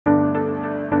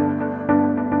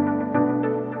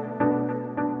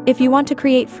If you want to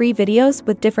create free videos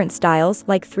with different styles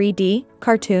like 3D,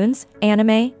 cartoons,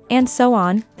 anime, and so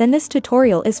on, then this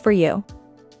tutorial is for you.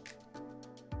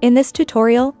 In this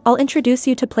tutorial, I'll introduce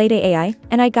you to PlaiDay AI,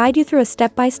 and I guide you through a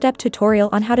step-by-step tutorial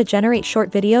on how to generate short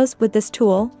videos with this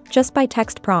tool, just by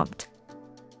text prompt.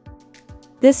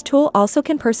 This tool also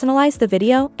can personalize the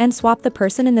video and swap the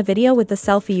person in the video with the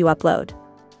selfie you upload.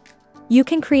 You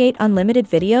can create unlimited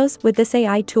videos with this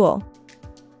AI tool.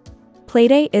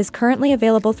 PlaiDay is currently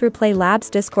available through Play Labs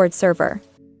Discord server.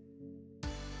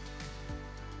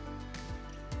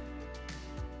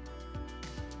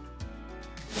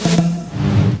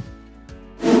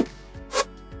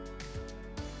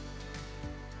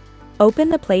 Open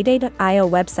the plaidayai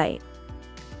website.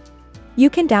 You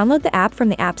can download the app from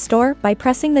the App Store by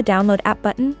pressing the Download App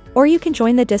button, or you can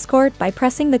join the Discord by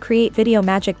pressing the Create Video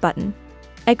Magic button.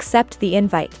 Accept the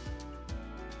invite.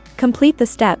 Complete the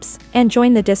steps, and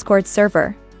join the Discord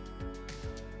server.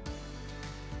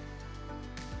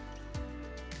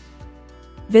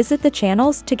 Visit the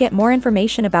channels to get more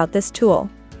information about this tool.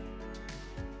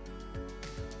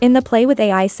 In the Play with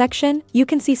AI section, you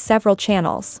can see several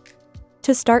channels.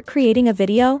 To start creating a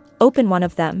video, open one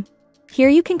of them. Here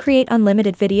you can create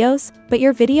unlimited videos, but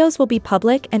your videos will be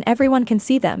public and everyone can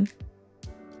see them.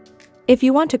 If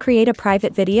you want to create a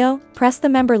private video, press the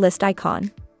member list icon.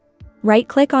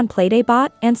 Right-click on PlaiDay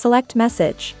bot and select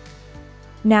message.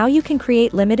 Now you can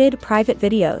create limited private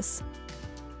videos.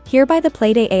 Here by the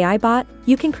PlaiDay AI bot,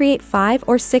 you can create 5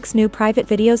 or 6 new private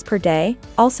videos per day,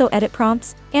 also edit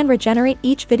prompts, and regenerate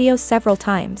each video several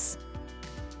times.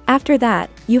 After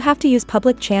that, you have to use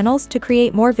public channels to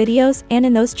create more videos, and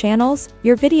in those channels,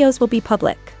 your videos will be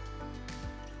public.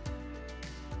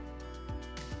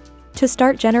 To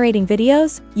start generating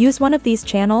videos, use one of these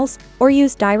channels, or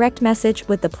use direct message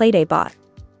with the PlaiDay bot.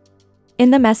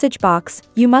 In the message box,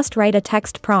 you must write a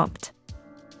text prompt.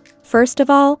 First of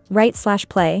all, write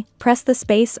 /play, press the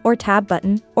space or tab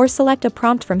button, or select a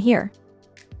prompt from here.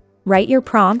 Write your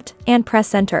prompt, and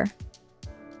press enter.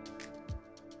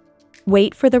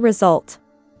 Wait for the result.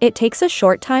 It takes a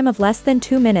short time of less than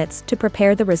 2 minutes to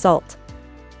prepare the result.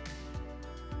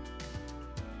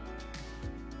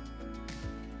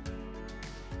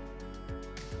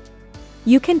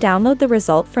 You can download the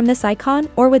result from this icon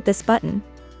or with this button.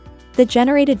 The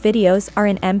generated videos are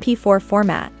in MP4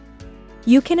 format.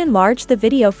 You can enlarge the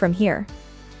video from here.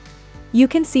 You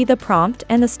can see the prompt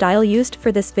and the style used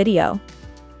for this video.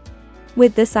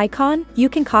 With this icon, you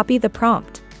can copy the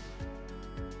prompt.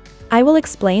 I will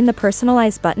explain the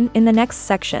personalize button in the next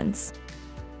sections.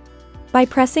 By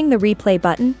pressing the replay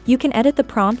button, you can edit the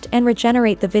prompt and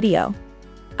regenerate the video.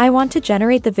 I want to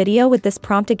generate the video with this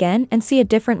prompt again and see a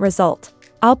different result.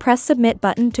 I'll press submit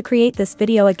button to create this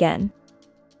video again.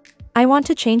 I want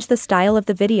to change the style of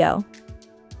the video.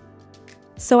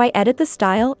 So I edit the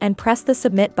style and press the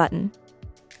submit button.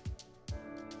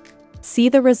 See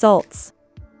the results.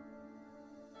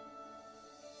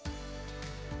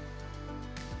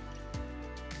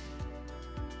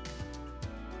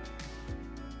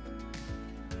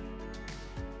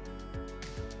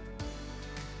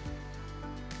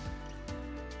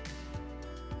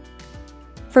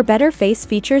 For better face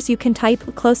features, you can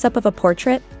type close-up of a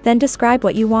portrait, then describe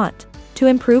what you want. To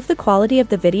improve the quality of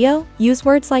the video, use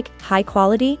words like high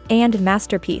quality and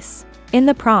masterpiece. In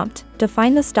the prompt,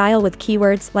 define the style with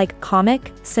keywords like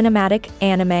comic, cinematic,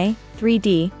 anime,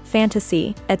 3D,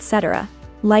 fantasy, etc.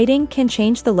 Lighting can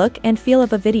change the look and feel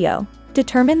of a video.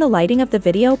 Determine the lighting of the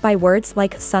video by words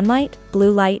like sunlight,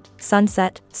 blue light,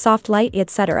 sunset, soft light,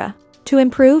 etc. To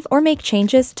improve or make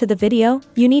changes to the video,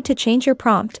 you need to change your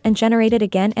prompt and generate it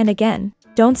again and again.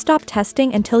 Don't stop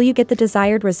testing until you get the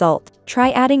desired result.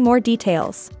 Try adding more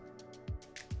details.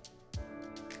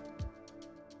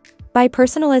 By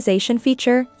personalization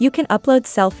feature, you can upload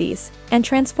selfies and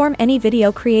transform any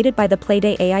video created by the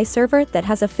PlaiDay AI server that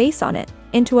has a face on it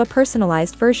into a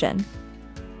personalized version.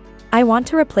 I want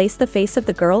to replace the face of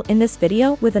the girl in this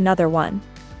video with another one.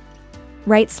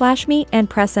 Write /me and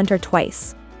press enter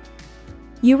twice.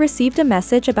 You received a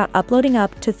message about uploading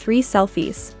up to 3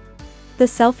 selfies. The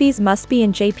selfies must be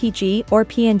in JPG or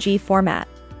PNG format.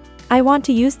 I want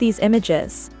to use these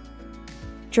images.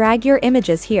 Drag your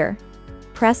images here.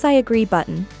 Press I agree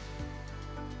button.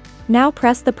 Now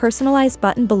press the personalize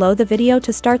button below the video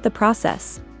to start the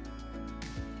process.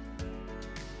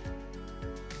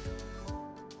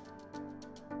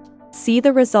 See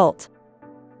the result.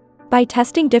 By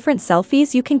testing different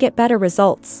selfies, you can get better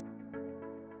results.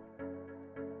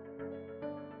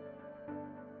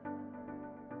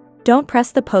 Don't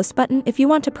press the post button if you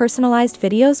want to personalized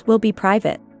videos will be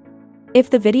private. If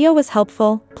the video was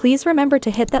helpful, please remember to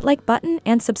hit that like button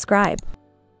and subscribe.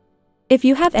 If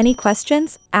you have any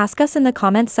questions, ask us in the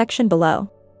comments section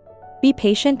below. Be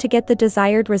patient to get the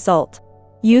desired result.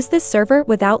 Use this server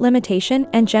without limitation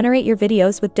and generate your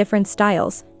videos with different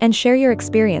styles, and share your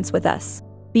experience with us.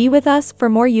 Be with us for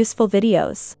more useful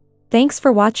videos. Thanks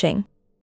for watching.